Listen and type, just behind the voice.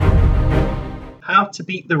How to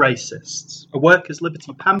Beat the Racists, a workers'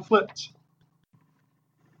 liberty pamphlet.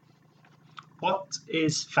 What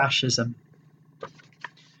is fascism?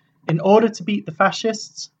 In order to beat the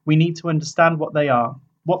fascists, we need to understand what they are,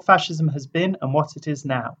 what fascism has been and what it is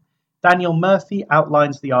now. Daniel Murphy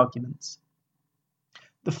outlines the arguments.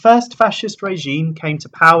 The first fascist regime came to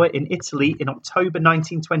power in Italy in October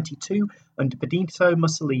 1922 under Benito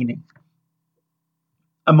Mussolini.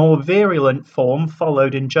 A more virulent form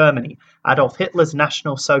followed in Germany, Adolf Hitler's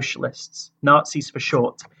National Socialists, Nazis for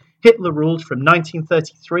short. Hitler ruled from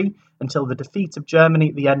 1933 until the defeat of Germany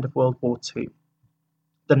at the end of World War II.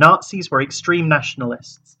 The Nazis were extreme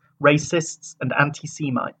nationalists, racists, and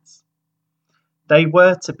anti-Semites. They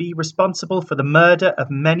were to be responsible for the murder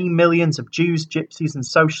of many millions of Jews, gypsies, and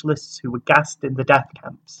socialists who were gassed in the death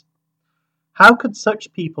camps. How could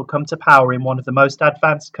such people come to power in one of the most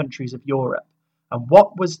advanced countries of Europe? And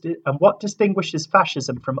what distinguishes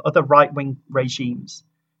fascism from other right-wing regimes?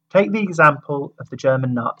 Take the example of the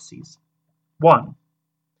German Nazis. 1.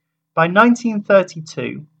 By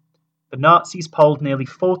 1932, the Nazis polled nearly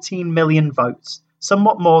 14 million votes,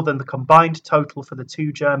 somewhat more than the combined total for the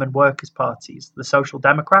two German workers' parties, the Social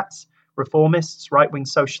Democrats, Reformists, right-wing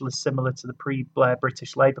socialists similar to the pre-Blair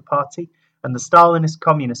British Labour Party, and the Stalinist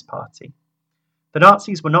Communist Party. The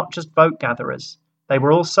Nazis were not just vote gatherers. They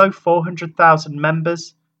were also 400,000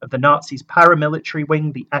 members of the Nazis' paramilitary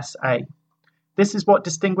wing, the SA. This is what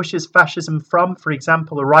distinguishes fascism from, for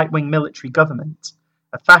example, a right-wing military government.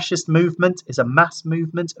 A fascist movement is a mass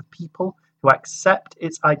movement of people who accept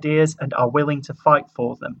its ideas and are willing to fight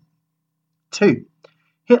for them. 2.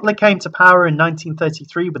 Hitler came to power in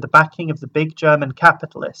 1933 with the backing of the big German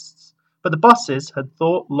capitalists, but the bosses had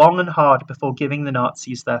thought long and hard before giving the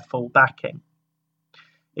Nazis their full backing.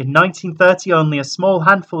 In 1930, only a small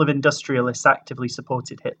handful of industrialists actively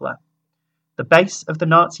supported Hitler. The base of the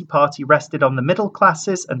Nazi Party rested on the middle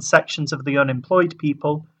classes and sections of the unemployed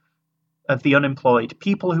people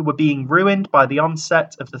who were being ruined by the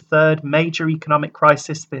onset of the third major economic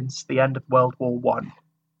crisis since the end of World War I.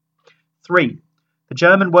 3. The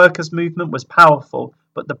German workers' movement was powerful,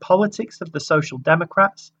 but the politics of the Social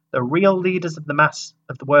Democrats, the real leaders of the mass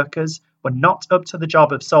of the workers, were not up to the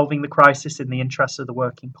job of solving the crisis in the interests of the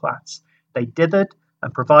working class. They dithered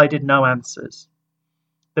and provided no answers.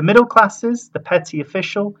 The middle classes, the petty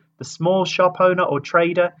official, the small shop owner or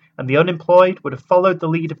trader, and the unemployed would have followed the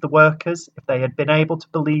lead of the workers if they had been able to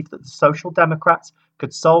believe that the Social Democrats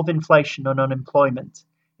could solve inflation and unemployment.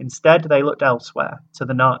 Instead, they looked elsewhere, to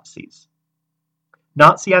the Nazis.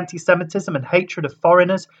 Nazi anti-Semitism and hatred of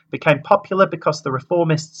foreigners became popular because the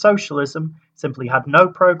reformist socialism simply had no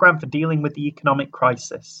program for dealing with the economic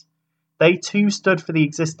crisis. They too stood for the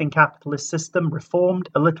existing capitalist system, reformed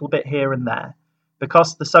a little bit here and there.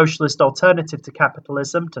 Because the socialist alternative to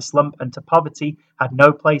capitalism, to slump and to poverty, had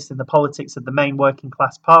no place in the politics of the main working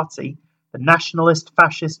class party, the nationalist,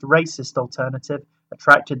 fascist, racist alternative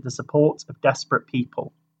attracted the support of desperate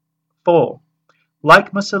people. 4.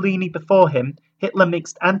 Like Mussolini before him, Hitler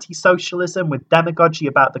mixed anti-socialism with demagogy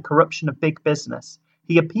about the corruption of big business.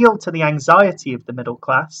 He appealed to the anxiety of the middle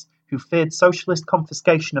class, who feared socialist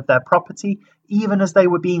confiscation of their property, even as they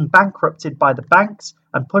were being bankrupted by the banks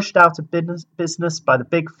and pushed out of business by the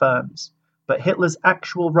big firms. But Hitler's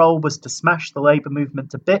actual role was to smash the labour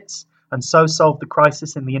movement to bits and so solve the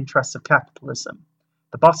crisis in the interests of capitalism.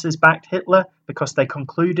 The bosses backed Hitler because they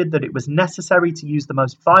concluded that it was necessary to use the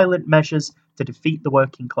most violent measures to defeat the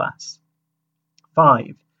working class.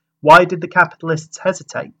 5. Why did the capitalists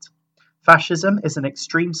hesitate? Fascism is an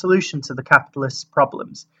extreme solution to the capitalists'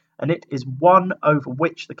 problems, and it is one over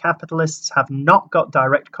which the capitalists have not got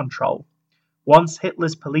direct control. Once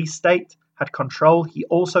Hitler's police state had control, he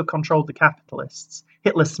also controlled the capitalists.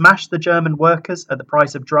 Hitler smashed the German workers at the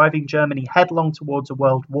price of driving Germany headlong towards a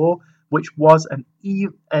world war, which was an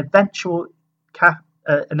eventual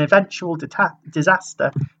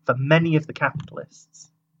disaster for many of the capitalists.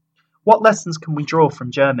 What lessons can we draw from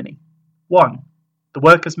Germany? 1. The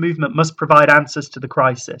workers' movement must provide answers to the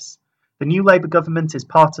crisis. The new Labour government is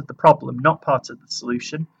part of the problem, not part of the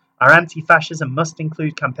solution. Our anti-fascism must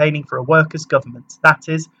include campaigning for a workers' government, that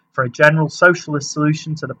is, for a general socialist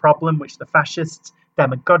solution to the problem which the fascists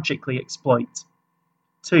demagogically exploit.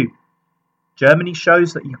 2. Germany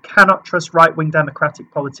shows that you cannot trust right-wing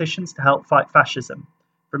democratic politicians to help fight fascism.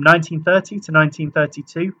 From 1930 to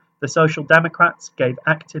 1932, the Social Democrats gave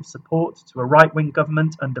active support to a right-wing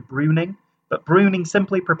government under Brüning, but Brüning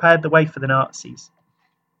simply prepared the way for the Nazis.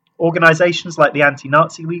 Organisations like the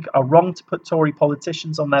Anti-Nazi League are wrong to put Tory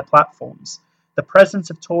politicians on their platforms. The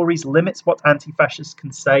presence of Tories limits what anti-fascists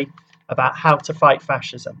can say about how to fight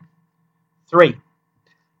fascism. 3.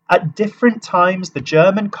 At different times, the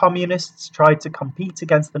German communists tried to compete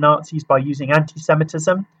against the Nazis by using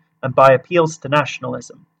anti-Semitism and by appeals to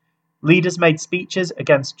nationalism. Leaders made speeches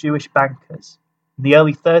against Jewish bankers. In the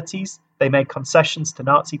early 30s, they made concessions to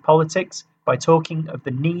Nazi politics by talking of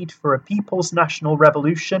the need for a people's national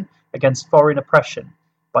revolution against foreign oppression.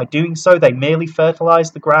 By doing so, they merely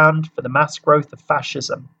fertilized the ground for the mass growth of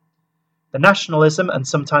fascism. The nationalism and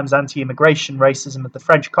sometimes anti-immigration racism of the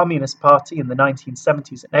French Communist Party in the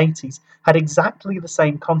 1970s and 80s had exactly the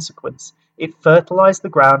same consequence. It fertilized the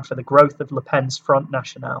ground for the growth of Le Pen's Front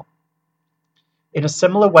National. In a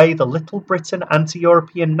similar way, the Little Britain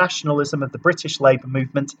anti-European nationalism of the British Labour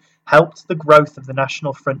movement helped the growth of the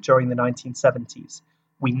National Front during the 1970s.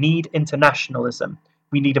 We need internationalism.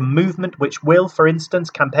 We need a movement which will, for instance,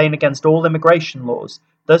 campaign against all immigration laws,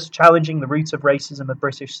 thus challenging the root of racism of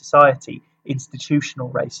British society, institutional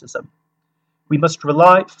racism. We must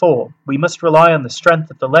rely on the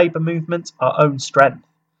strength of the labour movement, our own strength.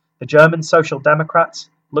 The German Social Democrats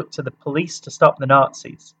looked to the police to stop the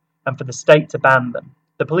Nazis, and for the state to ban them.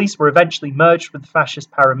 The police were eventually merged with the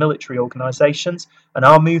fascist paramilitary organisations, and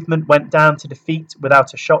our movement went down to defeat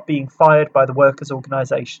without a shot being fired by the workers'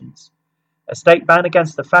 organisations. A state ban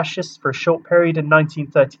against the fascists for a short period in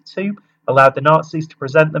 1932 allowed the Nazis to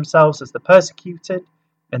present themselves as the persecuted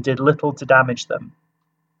and did little to damage them.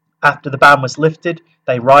 After the ban was lifted,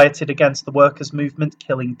 they rioted against the workers' movement,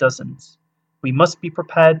 killing dozens. We must be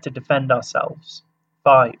prepared to defend ourselves.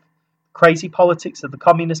 5. The crazy politics of the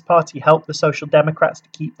Communist Party helped the Social Democrats to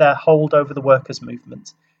keep their hold over the workers'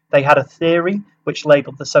 movement. They had a theory which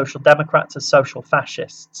labelled the Social Democrats as social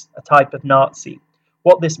fascists, a type of Nazi.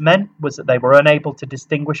 What this meant was that they were unable to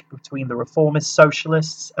distinguish between the reformist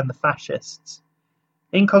socialists and the fascists.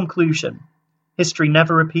 In conclusion, history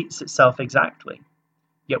never repeats itself exactly.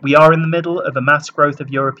 Yet we are in the middle of a mass growth of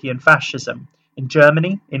European fascism, in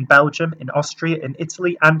Germany, in Belgium, in Austria, in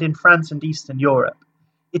Italy, and in France and Eastern Europe.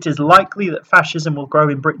 It is likely that fascism will grow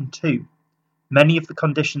in Britain too. Many of the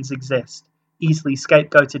conditions exist: easily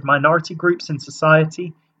scapegoated minority groups in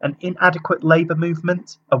society, an inadequate labour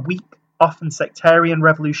movement, a weak, often sectarian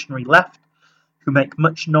revolutionary left, who make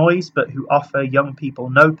much noise but who offer young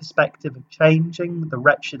people no perspective of changing the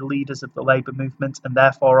wretched leaders of the labour movement and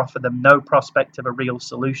therefore offer them no prospect of a real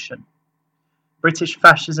solution. British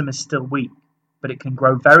fascism is still weak, but it can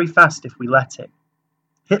grow very fast if we let it.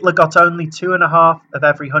 Hitler got only 2.5 of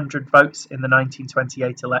every 100 votes in the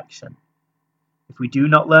 1928 election. If we do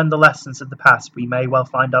not learn the lessons of the past, we may well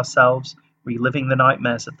find ourselves reliving the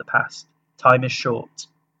nightmares of the past. Time is short.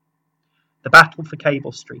 The Battle for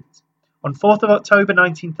Cable Street. On 4th of October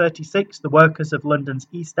 1936, the workers of London's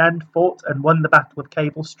East End fought and won the Battle of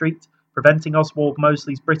Cable Street, preventing Oswald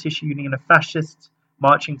Mosley's British Union of Fascists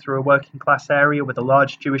marching through a working-class area with a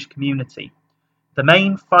large Jewish community. The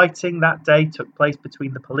main fighting that day took place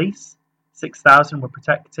between the police, 6,000 were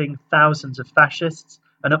protecting thousands of fascists,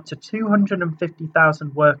 and up to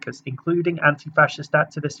 250,000 workers, including anti-fascist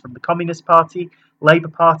activists from the Communist Party, Labour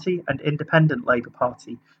Party, and Independent Labour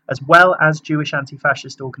Party, as well as Jewish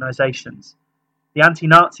anti-fascist organisations. The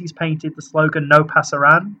anti-Nazis painted the slogan "No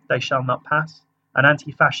pasarán," they shall not pass, an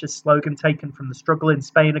anti-fascist slogan taken from the struggle in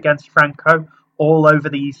Spain against Franco, all over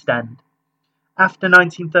the East End. After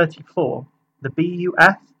 1934, the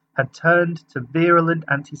BUF had turned to virulent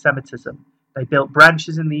anti-Semitism. They built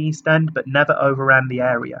branches in the East End but never overran the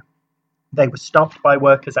area. They were stopped by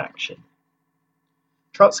workers' action.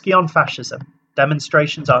 Trotsky on fascism.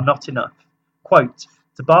 Demonstrations are not enough. Quote,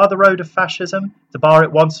 "To bar the road of fascism, to bar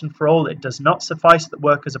it once and for all, it does not suffice that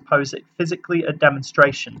workers oppose it physically at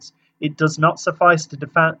demonstrations. It does not suffice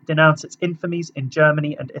to denounce its infamies in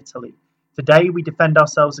Germany and Italy. Today we defend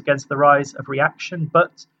ourselves against the rise of reaction,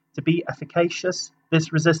 but, to be efficacious,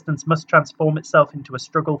 this resistance must transform itself into a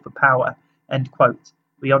struggle for power." End quote.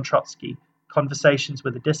 Leon Trotsky, Conversations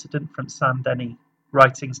with a Dissident from Saint-Denis.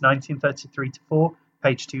 Writings 1933-4,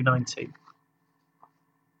 page 292.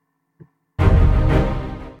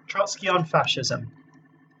 Trotsky on fascism.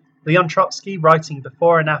 Leon Trotsky, writing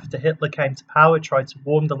before and after Hitler came to power, tried to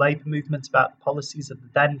warn the labour movement about the policies of the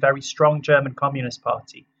then very strong German Communist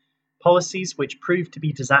Party, policies which proved to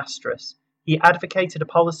be disastrous. He advocated a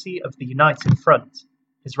policy of the United Front.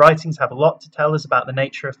 His writings have a lot to tell us about the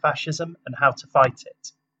nature of fascism and how to fight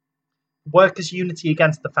it. Workers' unity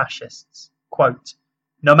against the fascists. Quote,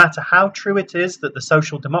 "No matter how true it is that the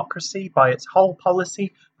social democracy, by its whole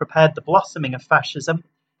policy, prepared the blossoming of fascism,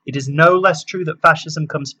 it is no less true that fascism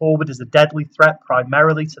comes forward as a deadly threat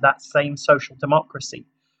primarily to that same social democracy,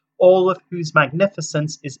 all of whose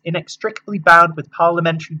magnificence is inextricably bound with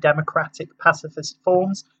parliamentary democratic pacifist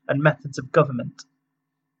forms and methods of government.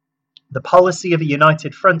 The policy of a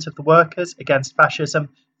united front of the workers against fascism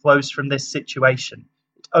flows from this situation.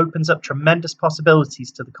 It opens up tremendous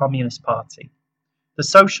possibilities to the Communist Party. The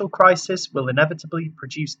social crisis will inevitably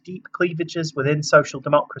produce deep cleavages within social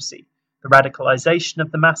democracy. The radicalization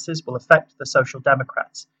of the masses will affect the Social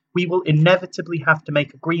Democrats. We will inevitably have to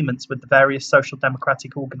make agreements with the various social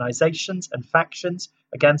democratic organizations and factions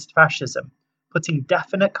against fascism, putting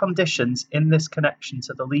definite conditions in this connection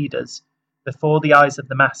to the leaders before the eyes of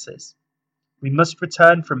the masses. We must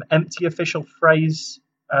return from empty official phrases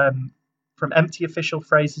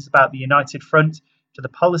about the United Front to the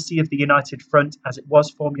policy of the United Front as it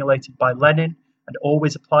was formulated by Lenin and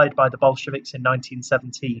always applied by the Bolsheviks in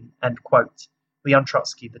 1917. End quote. Leon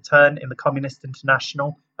Trotsky, The Turn in the Communist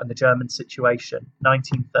International and the German Situation,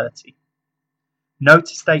 1930. No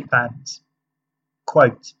to state bans.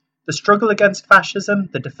 Quote, the struggle against fascism,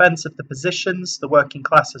 the defence of the positions the working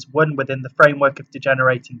class has won within the framework of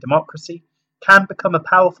degenerating democracy, can become a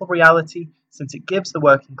powerful reality since it gives the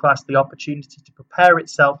working class the opportunity to prepare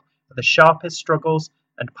itself for the sharpest struggles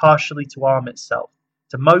and partially to arm itself,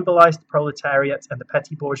 to mobilise the proletariat and the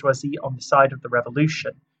petty bourgeoisie on the side of the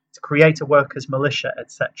revolution, to create a workers' militia,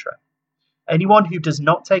 etc. Anyone who does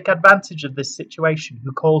not take advantage of this situation,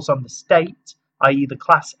 who calls on the state, i.e. the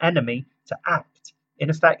class enemy, to act, in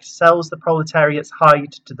effect sells the proletariat's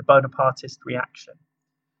hide to the Bonapartist reaction.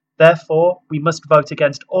 Therefore, we must vote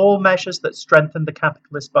against all measures that strengthen the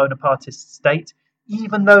capitalist Bonapartist state,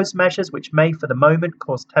 even those measures which may for the moment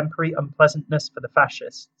cause temporary unpleasantness for the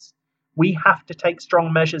fascists. We have to take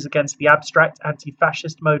strong measures against the abstract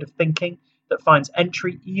anti-fascist mode of thinking that finds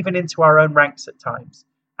entry even into our own ranks at times.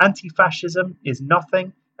 Anti-fascism is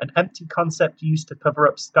nothing, an empty concept used to cover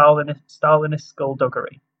up Stalinist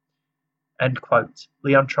skullduggery. End quote.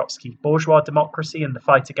 Leon Trotsky, Bourgeois Democracy and the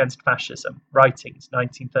Fight Against Fascism. Writings,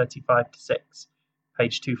 1935-6,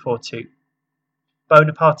 page 242.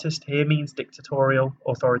 Bonapartist here means dictatorial,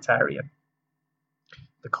 authoritarian.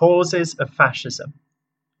 The causes of fascism.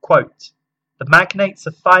 Quote, the magnates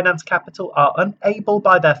of finance capital are unable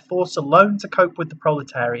by their force alone to cope with the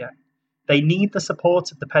proletariat. They need the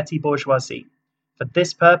support of the petty bourgeoisie. For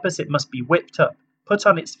this purpose it must be whipped up, put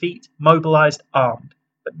on its feet, mobilized, armed.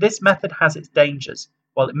 But this method has its dangers.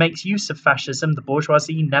 While it makes use of fascism, the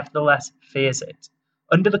bourgeoisie nevertheless fears it.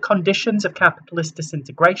 Under the conditions of capitalist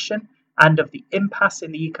disintegration and of the impasse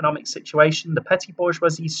in the economic situation, the petty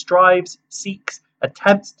bourgeoisie strives, seeks,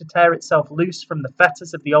 attempts to tear itself loose from the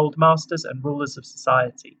fetters of the old masters and rulers of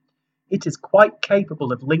society. It is quite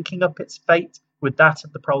capable of linking up its fate with that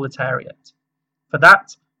of the proletariat. For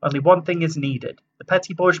that, only one thing is needed. The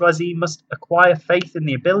petty bourgeoisie must acquire faith in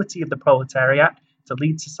the ability of the proletariat to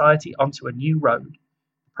lead society onto a new road.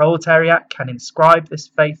 The proletariat can inscribe this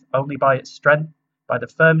faith only by its strength, by the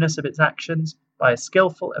firmness of its actions, by a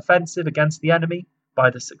skillful offensive against the enemy,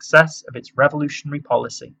 by the success of its revolutionary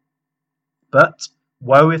policy. But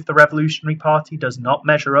woe if the Revolutionary Party does not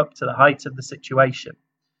measure up to the height of the situation.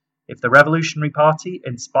 If the Revolutionary Party,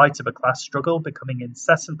 in spite of a class struggle becoming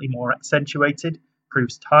incessantly more accentuated,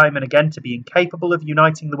 proves time and again to be incapable of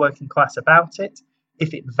uniting the working class about it,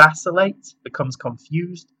 if it vacillates, becomes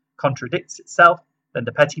confused, contradicts itself, then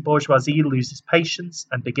the petty bourgeoisie loses patience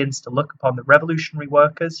and begins to look upon the revolutionary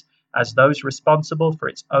workers as those responsible for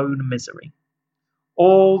its own misery.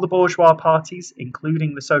 All the bourgeois parties,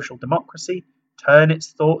 including the social democracy, turn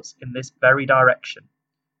its thoughts in this very direction.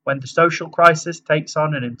 When the social crisis takes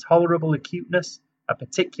on an intolerable acuteness, a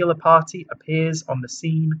particular party appears on the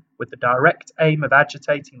scene with the direct aim of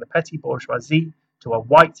agitating the petty bourgeoisie to a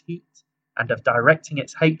white heat and of directing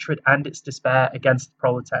its hatred and its despair against the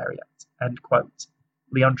proletariat. End quote.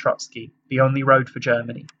 Leon Trotsky, The Only Road for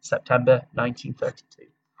Germany, September 1932.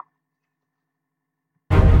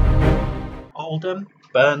 Oldham,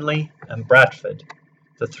 Burnley and Bradford.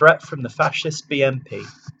 The threat from the fascist BNP.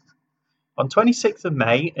 On 26th of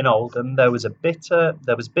May in Oldham there was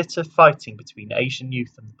bitter fighting between Asian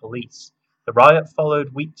youth and the police. The riot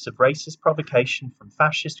followed weeks of racist provocation from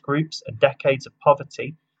fascist groups and decades of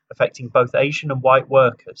poverty affecting both Asian and white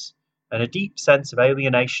workers, and a deep sense of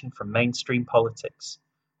alienation from mainstream politics.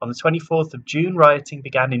 On the 24th of June, rioting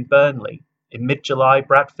began in Burnley. In mid-July,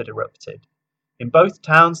 Bradford erupted. In both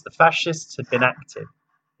towns, the fascists had been active.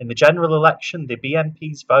 In the general election, the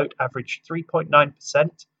BNP's vote averaged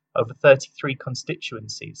 3.9% over 33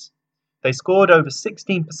 constituencies. They scored over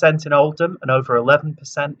 16% in Oldham and over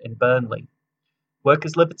 11% in Burnley.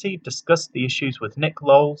 Workers' Liberty discussed the issues with Nick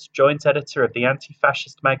Lowles, joint editor of the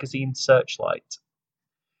anti-fascist magazine Searchlight.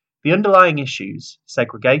 The underlying issues,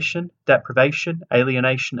 segregation, deprivation,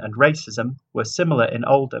 alienation and racism, were similar in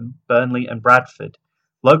Oldham, Burnley and Bradford.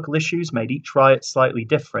 Local issues made each riot slightly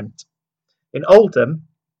different. In Oldham,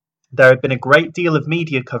 there had been a great deal of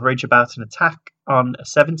media coverage about an attack on a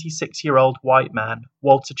 76-year-old white man,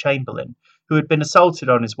 Walter Chamberlain, who had been assaulted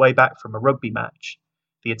on his way back from a rugby match.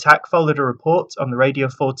 The attack followed a report on the Radio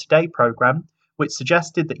 4 Today programme, which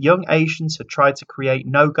suggested that young Asians had tried to create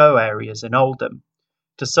no-go areas in Oldham.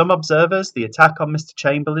 To some observers, the attack on Mr.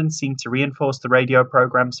 Chamberlain seemed to reinforce the radio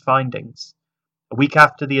programme's findings. A week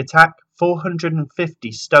after the attack,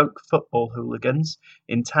 450 Stoke football hooligans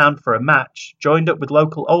in town for a match joined up with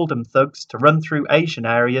local Oldham thugs to run through Asian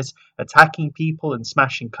areas, attacking people and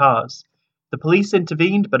smashing cars. The police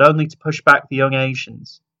intervened, but only to push back the young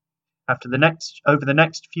Asians. Over the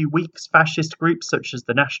next few weeks, fascist groups such as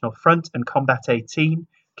the National Front and Combat 18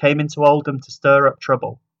 came into Oldham to stir up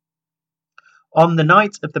trouble. On the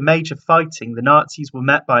night of the major fighting, the Nazis were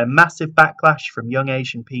met by a massive backlash from young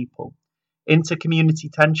Asian people. Inter-community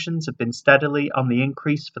tensions have been steadily on the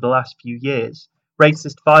increase for the last few years.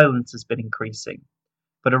 Racist violence has been increasing.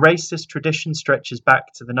 But a racist tradition stretches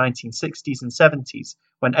back to the 1960s and 70s,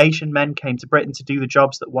 when Asian men came to Britain to do the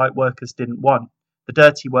jobs that white workers didn't want, the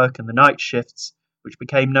dirty work and the night shifts, which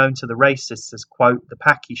became known to the racists as, quote, the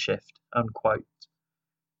Paki shift, unquote.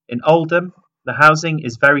 In Oldham, the housing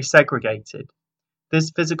is very segregated.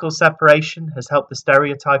 This physical separation has helped the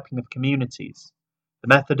stereotyping of communities. The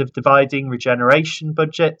method of dividing regeneration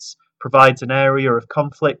budgets provides an area of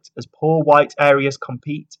conflict as poor white areas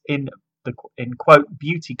compete in quote,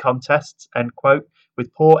 beauty contests, end quote,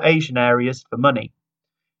 with poor Asian areas for money.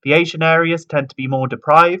 The Asian areas tend to be more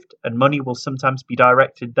deprived, and money will sometimes be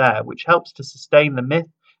directed there, which helps to sustain the myth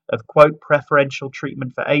of, quote, preferential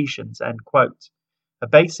treatment for Asians, end quote. A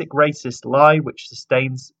basic racist lie which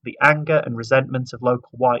sustains the anger and resentment of local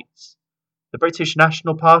whites. The British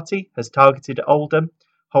National Party has targeted Oldham,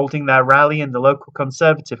 holding their rally in the local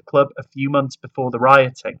Conservative club a few months before the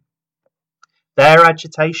rioting. Their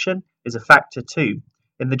agitation is a factor too.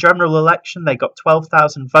 In the general election, they got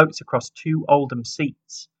 12,000 votes across 2 Oldham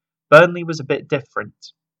seats. Burnley was a bit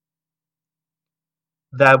different.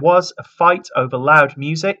 There was a fight over loud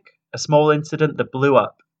music, a small incident that blew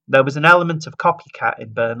up. There was an element of copycat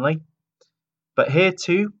in Burnley. But here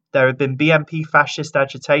too, there had been BNP fascist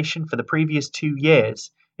agitation for the previous 2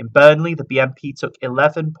 years. In Burnley, the BNP took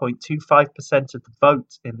 11.25% of the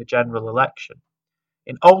vote in the general election.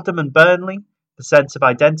 In Oldham and Burnley, the sense of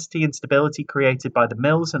identity and stability created by the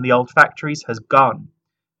mills and the old factories has gone.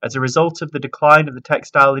 As a result of the decline of the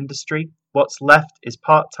textile industry, what's left is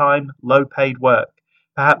part-time, low-paid work,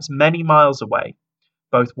 perhaps many miles away.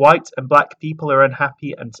 Both white and black people are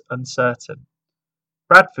unhappy and uncertain.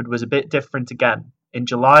 Bradford was a bit different again. In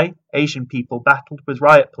July, Asian people battled with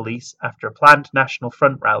riot police after a planned National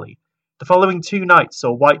Front rally. The following 2 nights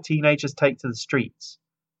saw white teenagers take to the streets.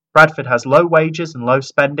 Bradford has low wages and low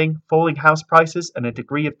spending, falling house prices, and a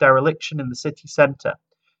degree of dereliction in the city centre.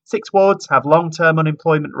 6 wards have long-term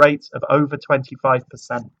unemployment rates of over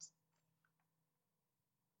 25%.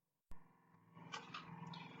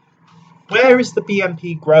 Where is the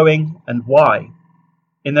BNP growing and why?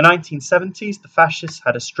 In the 1970s, the fascists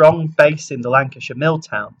had a strong base in the Lancashire mill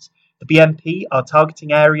towns. The BNP are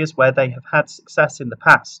targeting areas where they have had success in the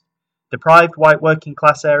past. Deprived white working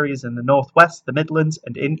class areas in the northwest, the Midlands,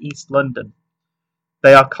 and in East London.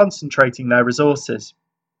 They are concentrating their resources,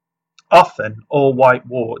 often all white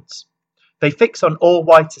wards. They fix on all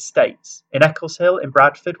white estates. In Eccleshill, in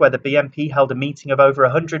Bradford, where the BNP held a meeting of over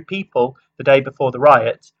 100 people the day before the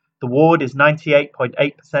riot, the ward is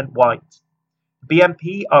 98.8% white. The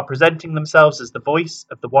BNP are presenting themselves as the voice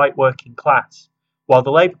of the white working class, while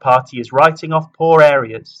the Labour Party is writing off poor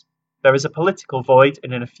areas. There is a political void,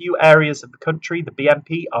 and in a few areas of the country, the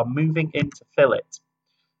BNP are moving in to fill it.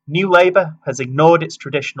 New Labour has ignored its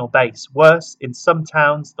traditional base. Worse, in some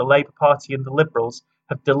towns, the Labour Party and the Liberals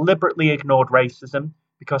have deliberately ignored racism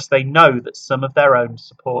because they know that some of their own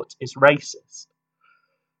support is racist.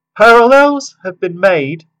 Parallels have been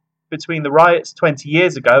made between the riots 20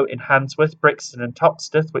 years ago in Handsworth, Brixton and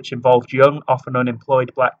Toxteth, which involved young, often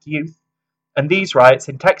unemployed black youth, and these riots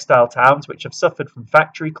in textile towns which have suffered from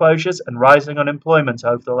factory closures and rising unemployment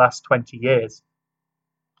over the last 20 years.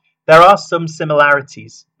 There are some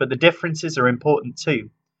similarities, but the differences are important too.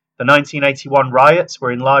 The 1981 riots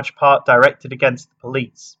were in large part directed against the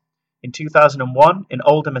police. In 2001, in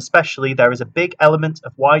Oldham especially, there is a big element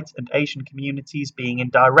of white and Asian communities being in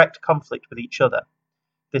direct conflict with each other.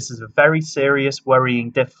 This is a very serious,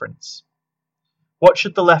 worrying difference. What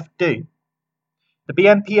should the left do? The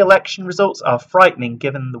BNP election results are frightening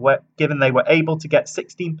given they were able to get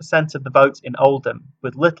 16% of the vote in Oldham,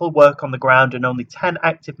 with little work on the ground and only 10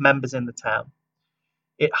 active members in the town.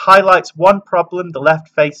 It highlights one problem the left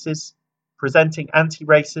faces presenting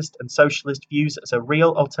anti-racist and socialist views as a real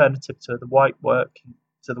alternative to the white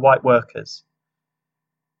workers.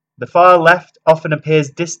 The far left often appears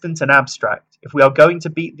distant and abstract. If we are going to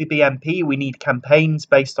beat the BNP, we need campaigns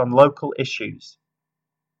based on local issues.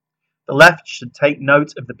 The left should take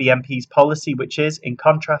note of the BNP's policy, which is, in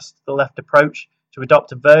contrast to the left approach, to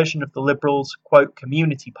adopt a version of the Liberals' quote,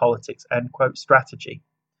 community politics, end quote, strategy.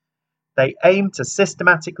 They aim to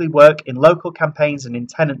systematically work in local campaigns and in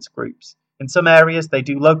tenants groups. In some areas, they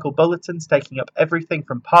do local bulletins, taking up everything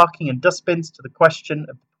from parking and dustbins to the question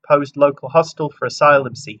of the proposed local hostel for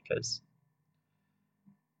asylum seekers.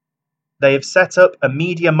 They have set up a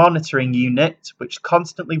media monitoring unit which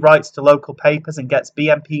constantly writes to local papers and gets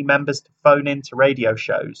BNP members to phone in to radio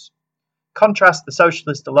shows. Contrast the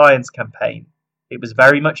Socialist Alliance campaign. It was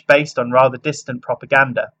very much based on rather distant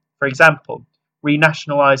propaganda. For example,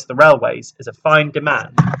 renationalise the railways is a fine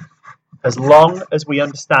demand, as long as we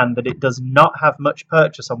understand that it does not have much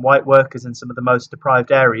purchase on white workers in some of the most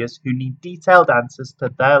deprived areas who need detailed answers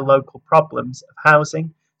to their local problems of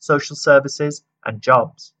housing, social services, and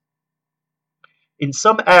jobs. In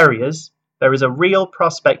some areas, there is a real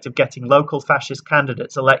prospect of getting local fascist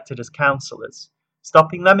candidates elected as councillors.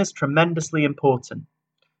 Stopping them is tremendously important.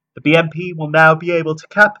 The BNP will now be able to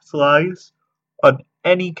capitalise on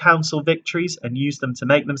any council victories and use them to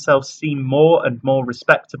make themselves seem more and more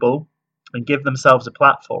respectable and give themselves a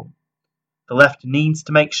platform. The left needs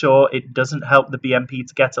to make sure it doesn't help the BNP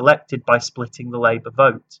to get elected by splitting the Labour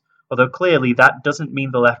vote, although clearly that doesn't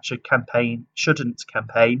mean the left shouldn't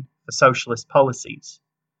campaign for socialist policies,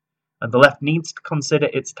 and the left needs to consider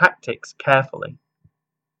its tactics carefully.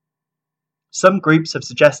 Some groups have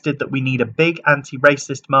suggested that we need a big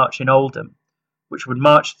anti-racist march in Oldham, which would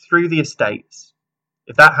march through the estates.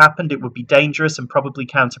 If that happened, it would be dangerous and probably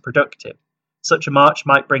counterproductive. Such a march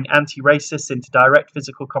might bring anti-racists into direct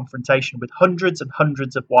physical confrontation with hundreds and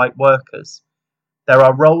hundreds of white workers. There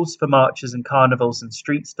are roles for marches and carnivals and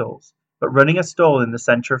street stalls, but running a stall in the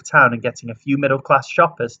centre of town and getting a few middle-class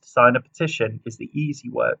shoppers to sign a petition is the easy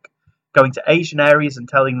work. Going to Asian areas and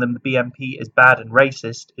telling them the BNP is bad and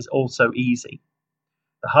racist is also easy.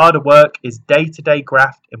 The harder work is day-to-day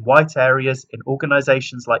graft in white areas in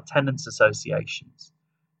organisations like tenants' associations.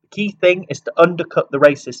 The key thing is to undercut the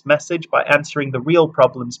racist message by answering the real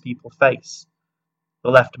problems people face.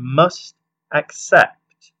 The left must accept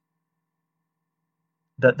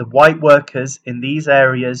that the white workers in these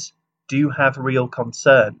areas do have real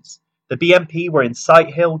concerns. The BNP were in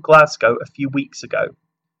Sighthill, Glasgow a few weeks ago,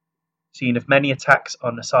 scene of many attacks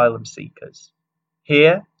on asylum seekers.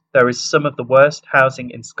 Here, there is some of the worst housing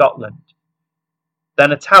in Scotland.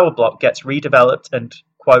 Then a tower block gets redeveloped and,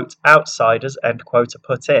 quote, outsiders, end quote, are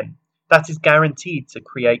put in. That is guaranteed to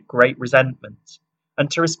create great resentment.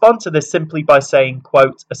 And to respond to this simply by saying,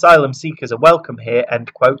 quote, asylum seekers are welcome here,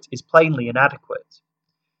 end quote, is plainly inadequate.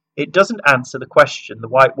 It doesn't answer the question the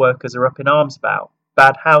white workers are up in arms about,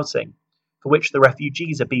 bad housing, for which the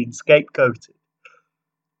refugees are being scapegoated.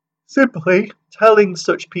 Simply telling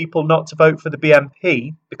such people not to vote for the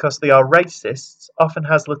BNP because they are racists often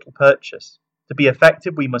has little purchase. To be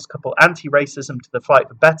effective, we must couple anti-racism to the fight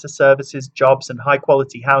for better services, jobs and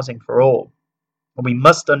high-quality housing for all. And we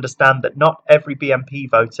must understand that not every BNP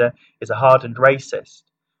voter is a hardened racist.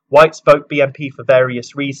 Whites vote BNP for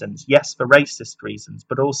various reasons, yes, for racist reasons,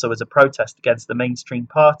 but also as a protest against the mainstream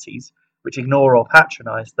parties, which ignore or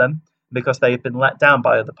patronise them, because they have been let down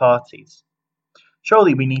by other parties.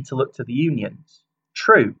 Surely we need to look to the unions.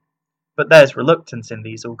 True, but there's reluctance in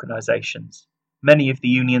these organisations. Many of the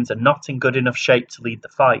unions are not in good enough shape to lead the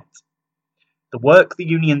fight. The work the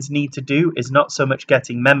unions need to do is not so much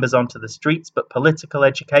getting members onto the streets, but political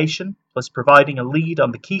education, plus providing a lead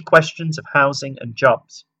on the key questions of housing and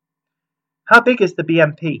jobs. How big is the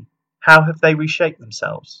BNP? How have they reshaped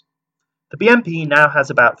themselves? The BNP now has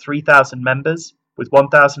about 3,000 members, with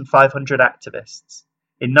 1,500 activists.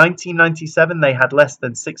 In 1997, they had less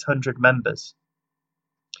than 600 members.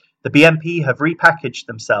 The BNP have repackaged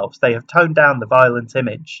themselves. They have toned down the violent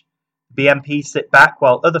image. The BNP sit back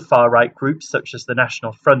while other far-right groups, such as the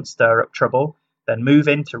National Front, stir up trouble, then move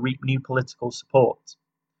in to reap new political support.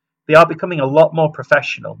 They are becoming a lot more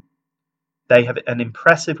professional. They have an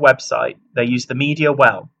impressive website. They use the media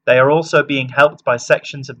well. They are also being helped by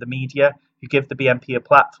sections of the media who give the BNP a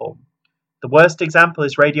platform. The worst example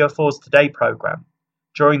is Radio 4's Today programme.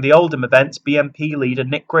 During the Oldham events, BNP leader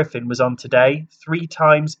Nick Griffin was on Today 3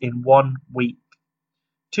 times in 1 week.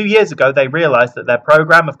 2 years ago, they realised that their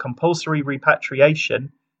programme of compulsory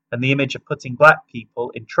repatriation and the image of putting black people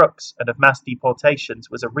in trucks and of mass deportations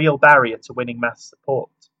was a real barrier to winning mass support.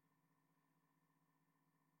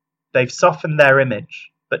 They've softened their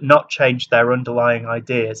image. but not change their underlying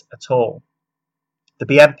ideas at all. The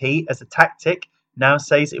BNP, as a tactic, now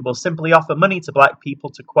says it will simply offer money to black people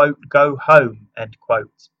to, quote, go home, end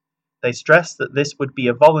quote. They stress that this would be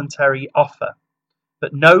a voluntary offer.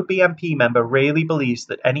 But no BNP member really believes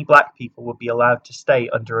that any black people would be allowed to stay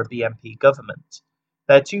under a BNP government.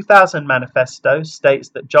 Their 2000 manifesto states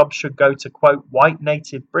that jobs should go to, quote, white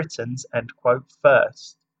native Britons, end quote,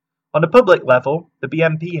 first. On a public level, the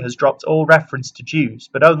BNP has dropped all reference to Jews,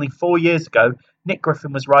 but only 4 years ago, Nick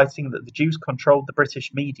Griffin was writing that the Jews controlled the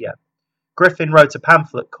British media. Griffin wrote a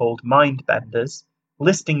pamphlet called Mindbenders,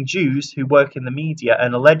 listing Jews who work in the media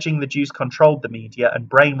and alleging the Jews controlled the media and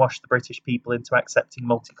brainwashed the British people into accepting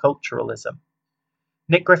multiculturalism.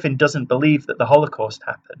 Nick Griffin doesn't believe that the Holocaust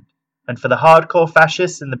happened, and for the hardcore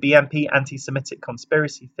fascists and the BNP, anti-Semitic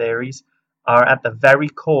conspiracy theories are at the very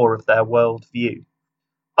core of their worldview.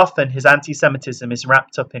 Often his anti-Semitism is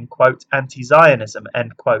wrapped up in, quote, anti-Zionism,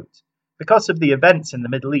 end quote. Because of the events in the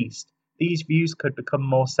Middle East, these views could become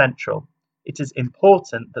more central. It is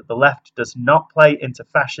important that the left does not play into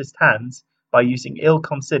fascist hands by using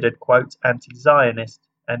ill-considered, quote, anti-Zionist,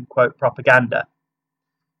 end quote, propaganda.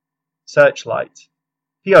 Searchlight.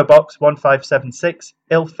 P.O. Box 1576,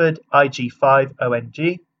 Ilford, IG5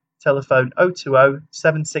 ONG, telephone 020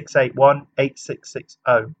 7681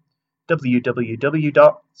 8660,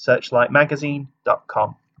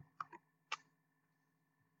 www.searchlightmagazine.com.